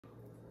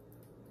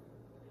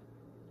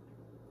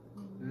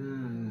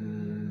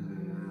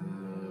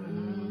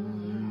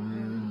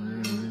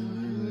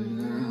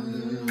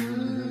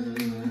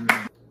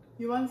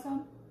You want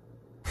some?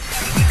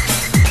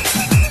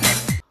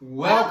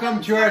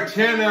 Welcome to our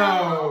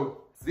channel!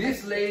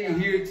 This lady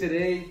here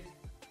today,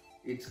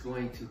 it's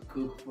going to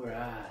cook for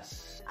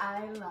us.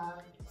 I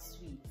love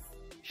sweets.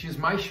 She's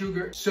my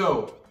sugar.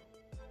 So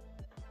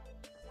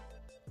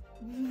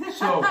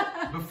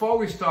before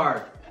we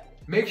start,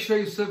 make sure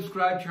you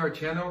subscribe to our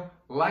channel,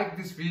 like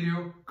this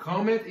video,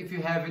 comment if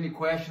you have any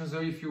questions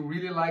or if you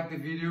really like the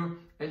video,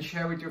 and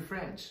share with your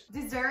friends.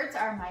 Desserts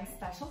are my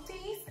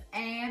specialties,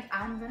 and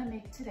I'm gonna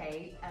make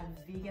today a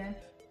vegan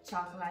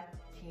chocolate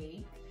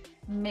cake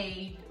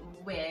made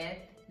with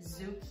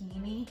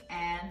zucchini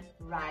and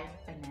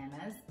ripe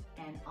bananas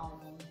and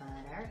almond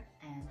butter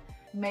and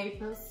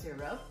maple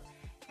syrup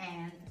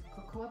and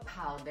cocoa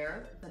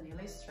powder,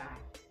 vanilla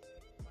extract,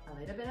 a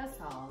little bit of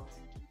salt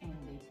and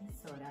baking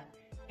soda,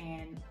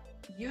 and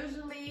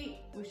usually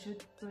we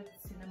should put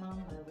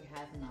cinnamon, but we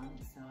have none,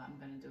 so I'm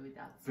gonna do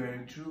without cinnamon.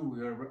 Very true,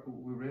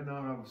 we ran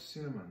out of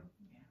cinnamon.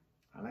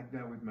 Yeah. I like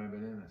that with my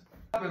bananas.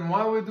 And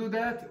while we do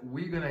that,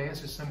 we're gonna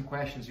answer some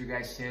questions you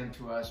guys sent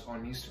to us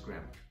on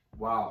Instagram.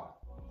 Wow,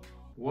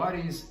 what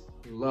is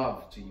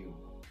love to you?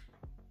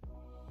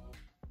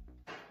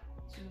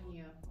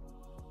 Junior.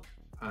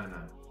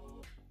 Anna.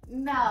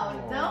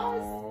 No,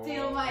 don't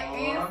steal my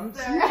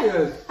answer. I'm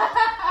serious.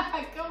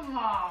 Come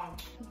on.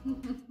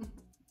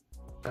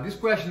 This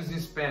question is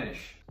in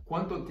Spanish.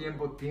 ¿Cuánto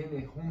tiempo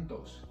tiene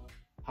juntos?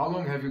 How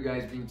long have you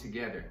guys been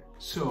together?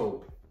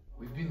 So,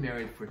 we've been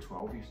married for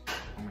 12 years.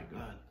 Oh my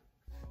God.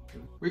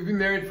 We've been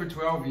married for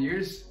 12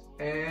 years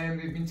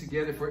and we've been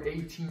together for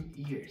 18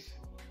 years.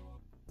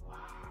 Wow,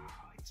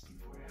 it's been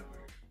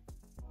forever.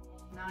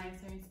 Now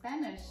answer in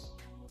Spanish.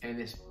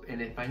 En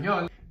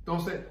español.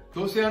 Entonces,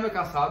 12 años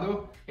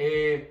casados,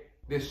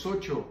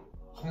 18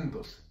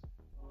 juntos,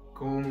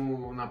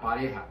 como una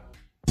pareja.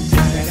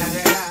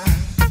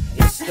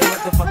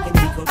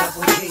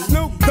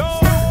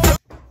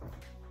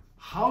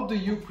 How do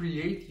you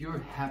create your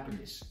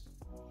happiness?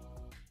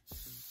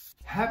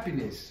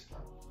 Happiness,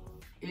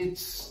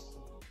 it's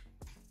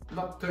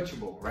not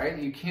touchable, right?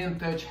 You can't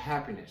touch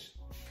happiness.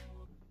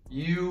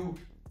 You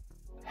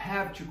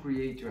have to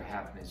create your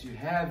happiness. You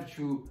have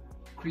to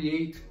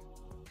create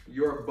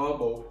your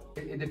bubble.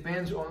 It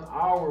depends on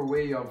our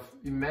way of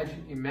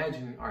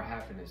imagining our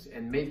happiness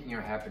and making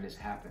our happiness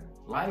happen.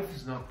 Life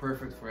is not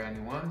perfect for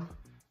anyone.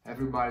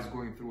 Everybody's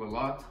going through a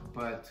lot,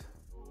 but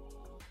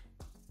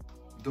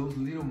those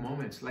little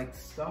moments, like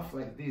stuff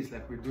like this,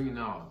 like we're doing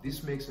now,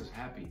 this makes us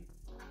happy.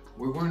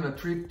 We're going on a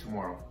trip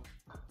tomorrow.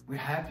 We're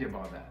happy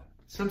about that.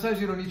 Sometimes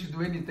you don't need to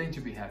do anything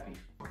to be happy.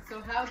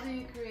 So how do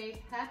you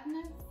create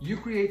happiness? You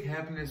create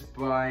happiness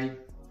by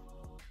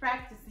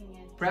practicing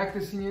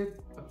it,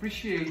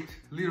 appreciate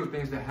little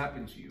things that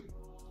happen to you.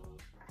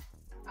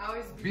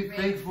 Always be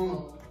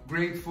thankful,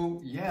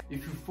 grateful. Yeah,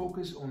 if you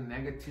focus on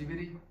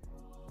negativity,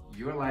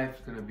 your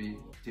life's gonna be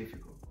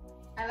difficult.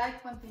 I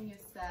like one thing you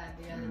said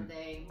the other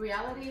day.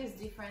 Reality is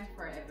different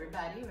for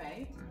everybody,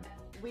 right?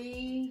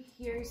 We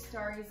hear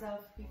stories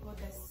of people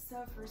that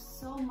suffer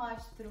so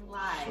much through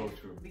life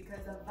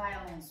because of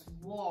violence,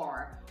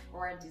 war,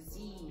 or a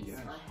disease,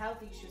 or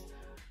health issues.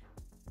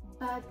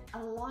 But a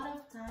lot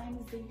of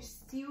times they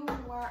still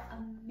are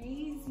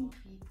amazing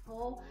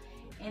people,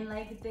 and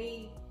like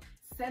they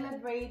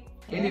celebrate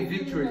any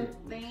victory,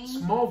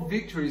 small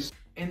victories,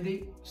 and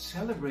they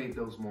celebrate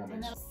those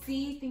moments. And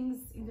see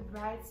things in the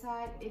bright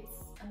side, it's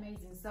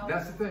amazing. So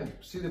that's the thing,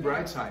 see the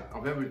bright side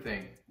of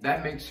everything.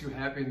 That makes you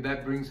happy and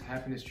that brings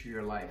happiness to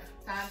your life.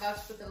 So I'm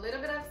about to put a little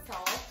bit of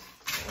salt.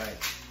 All right.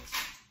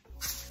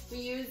 We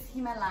use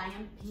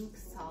Himalayan pink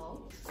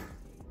salt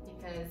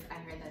because I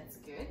heard that's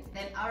good.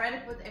 Then I already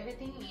put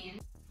everything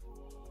in.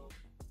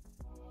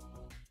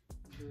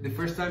 The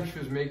first time she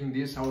was making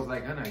this, I was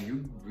like, Anna,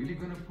 you really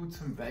gonna put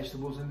some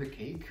vegetables in the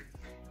cake?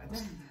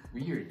 That's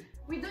weird.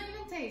 We don't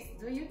even taste.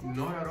 Do you taste?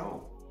 Not at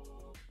all.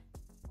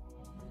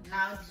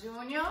 Now,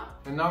 Junior.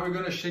 And now we're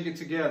gonna shake it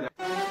together.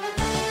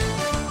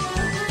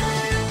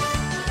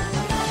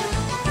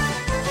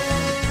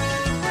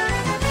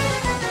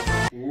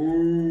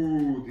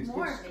 Ooh, this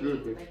looks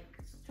good. Like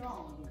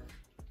strong.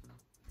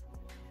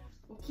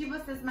 O que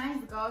vocês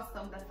mais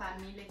gostam da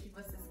família que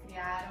vocês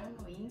criaram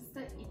no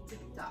Insta e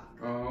TikTok?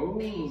 Oh.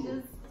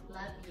 Beijos,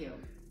 love you.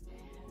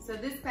 So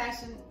this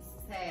question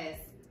says,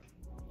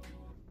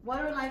 what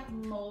do you like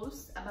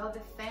most about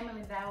the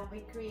family that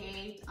we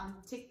create on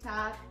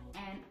TikTok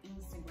and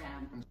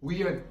Instagram?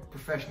 We are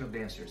professional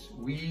dancers.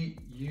 We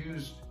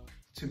used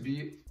to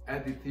be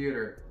at the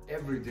theater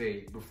every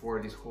day before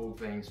this whole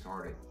thing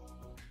started.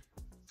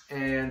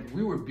 And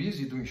we were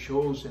busy doing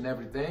shows and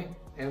everything.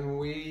 And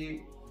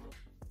we,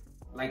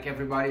 like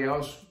everybody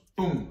else,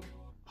 boom,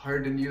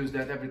 heard the news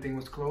that everything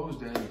was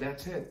closed and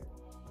that's it.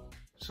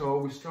 So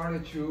we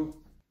started to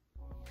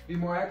be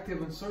more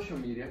active on social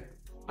media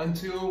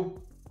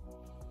until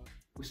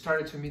we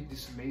started to meet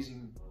these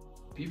amazing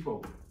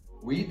people.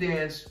 We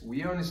dance,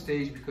 we are on the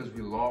stage because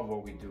we love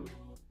what we do.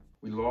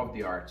 We love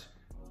the art.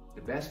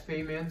 The best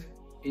payment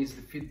is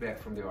the feedback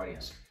from the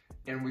audience.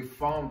 And we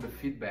found the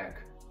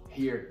feedback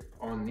here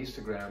on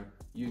Instagram,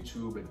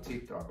 YouTube, and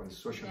TikTok, on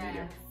social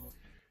media.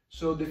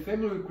 So the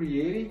family we're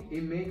creating,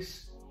 it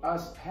makes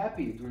us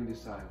happy during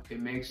this time. It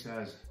makes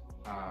us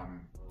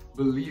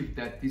believe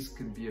that this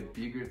could be a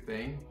bigger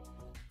thing.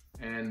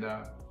 And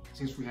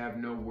since we have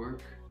no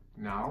work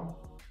now,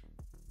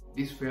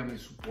 this family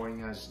is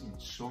supporting us in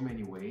so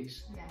many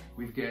ways.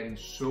 We're getting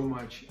so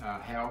much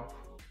help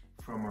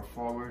from our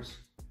followers.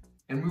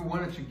 And we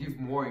wanted to give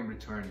more in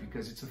return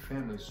because it's a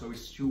family, so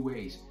it's two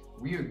ways.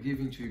 We are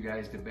giving to you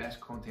guys the best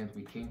content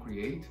we can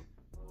create.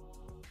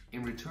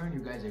 In return, you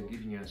guys are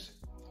giving us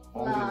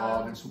all the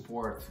love and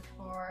support.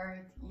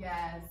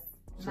 Yes.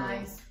 So,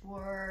 nice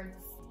words,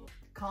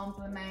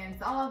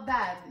 compliments, all of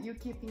that. You're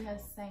keeping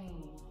us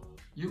sane.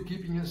 You're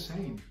keeping us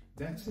sane.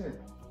 That's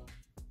it.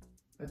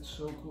 That's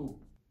so cool.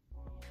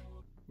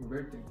 We're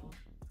very thankful.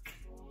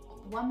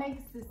 What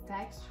makes this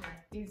texture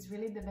is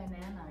really the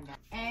banana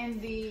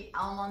and the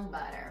almond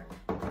butter.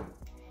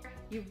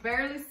 You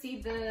barely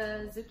see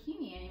the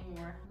zucchini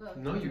anymore. Look.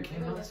 No, you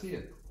cannot see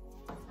it.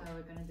 So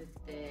we're gonna do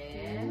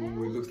this.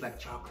 Ooh, it looks like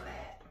chocolate.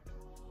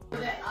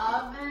 The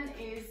oven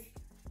is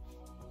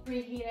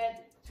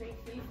preheated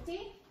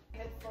 350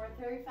 for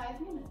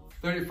 35 minutes.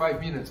 35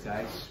 minutes,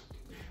 guys.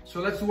 So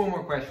let's do one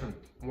more question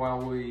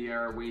while we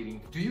are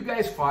waiting. Do you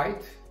guys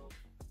fight?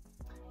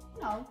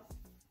 No.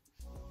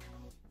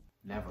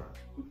 Never.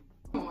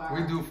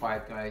 We do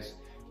fight, guys.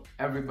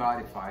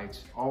 Everybody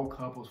fights. All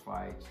couples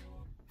fight.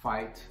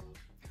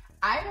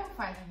 I don't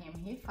fight with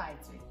him. He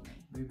fights with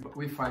me.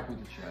 We fight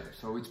with each other,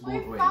 so it's both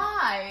ways. We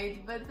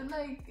fight, but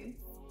like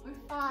we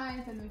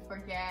fight and we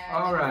forget.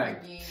 All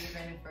right. We forgive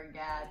and we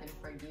forget and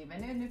forgive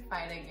and then we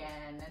fight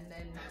again and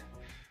then.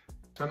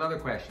 So another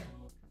question.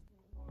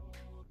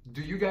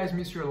 Do you guys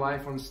miss your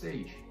life on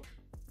stage?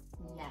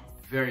 Yes.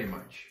 Very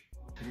much.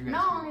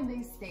 Not only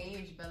the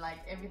stage, but like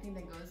everything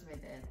that goes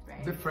with it,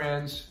 right? The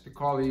friends, the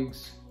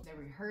colleagues, the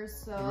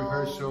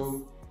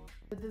rehearsal,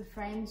 the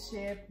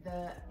friendship,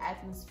 the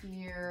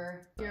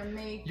atmosphere, your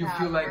makeup, you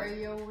feel like or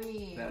your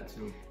wig, that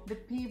too. The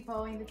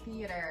people in the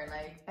theater,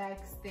 like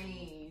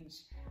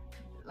backstage.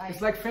 Like,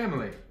 it's like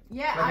family.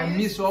 Yeah, like I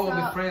miss all of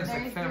the friends,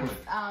 like family.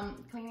 This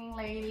cleaning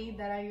lady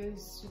that I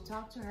used to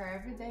talk to her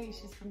every day.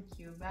 She's from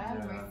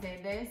Cuba,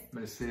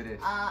 Mercedes.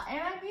 And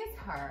I miss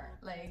her.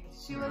 Like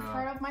she was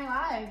part of my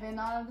life, and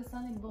all of a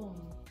sudden, boom.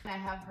 I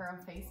have her on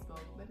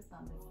Facebook, but it's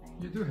not the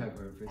same. You do have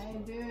her on Facebook.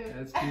 I do.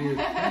 That's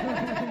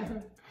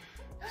cute.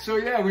 So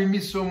yeah, we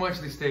miss so much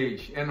the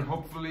stage, and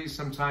hopefully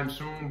sometime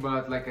soon.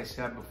 But like I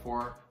said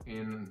before,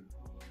 in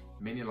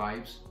many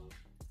lives,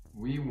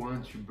 we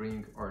want to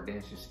bring our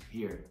dances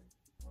here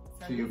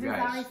to you guys.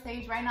 This is our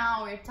stage right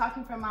now. We're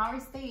talking from our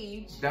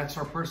stage. That's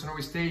our personal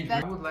stage.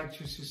 I would like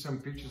to see some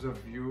pictures of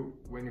you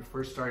when you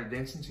first started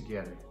dancing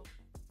together.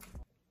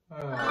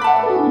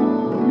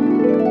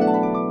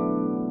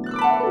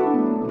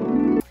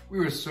 We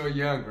were so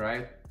young,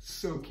 right?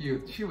 So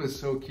cute. She was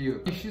so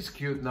cute. She's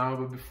cute now,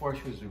 but before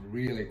she was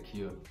really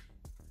cute.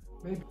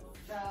 Maybe.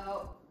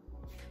 So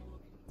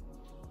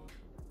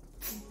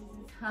this is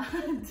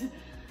hard.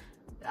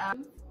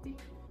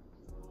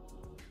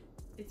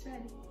 It's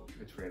ready.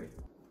 It's ready.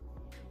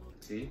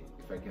 See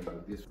if I can do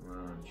this.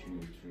 1,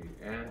 2,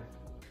 3, and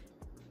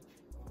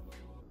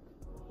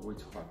oh,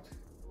 it's hot.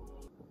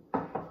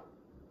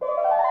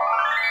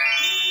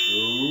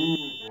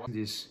 Ooh,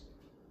 this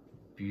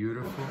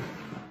beautiful.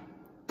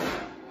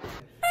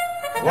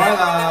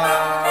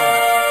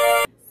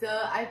 Voila! So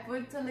I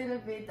put a little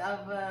bit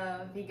of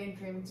vegan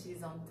cream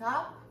cheese on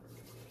top,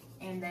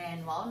 and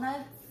then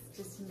walnuts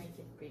just to make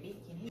it pretty.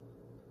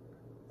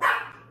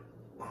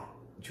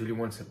 Julie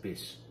wants a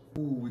piece.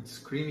 Ooh, it's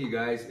creamy,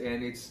 guys,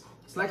 and it's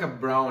like a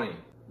brownie.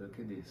 Look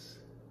at this.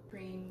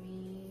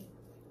 Creamy.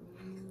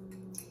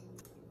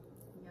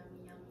 Yum,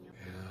 yum,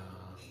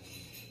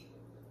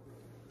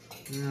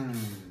 yum.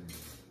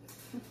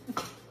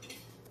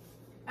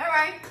 Yeah.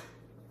 Alright.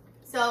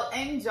 So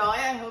enjoy.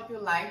 I hope you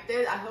liked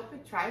it. I hope you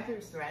tried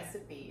this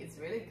recipe. It's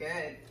really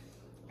good.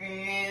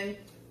 And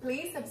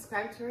please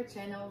subscribe to our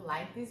channel,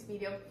 like this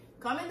video.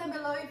 Comment down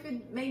below if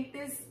you make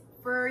this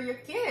for your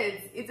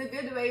kids. It's a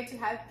good way to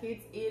have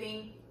kids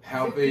eating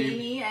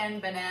zucchini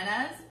and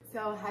bananas.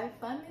 So have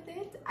fun with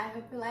it. I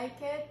hope you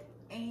like it.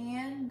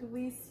 And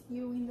we see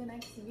you in the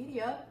next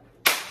video.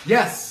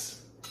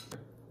 Yes!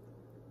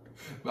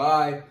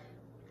 Bye!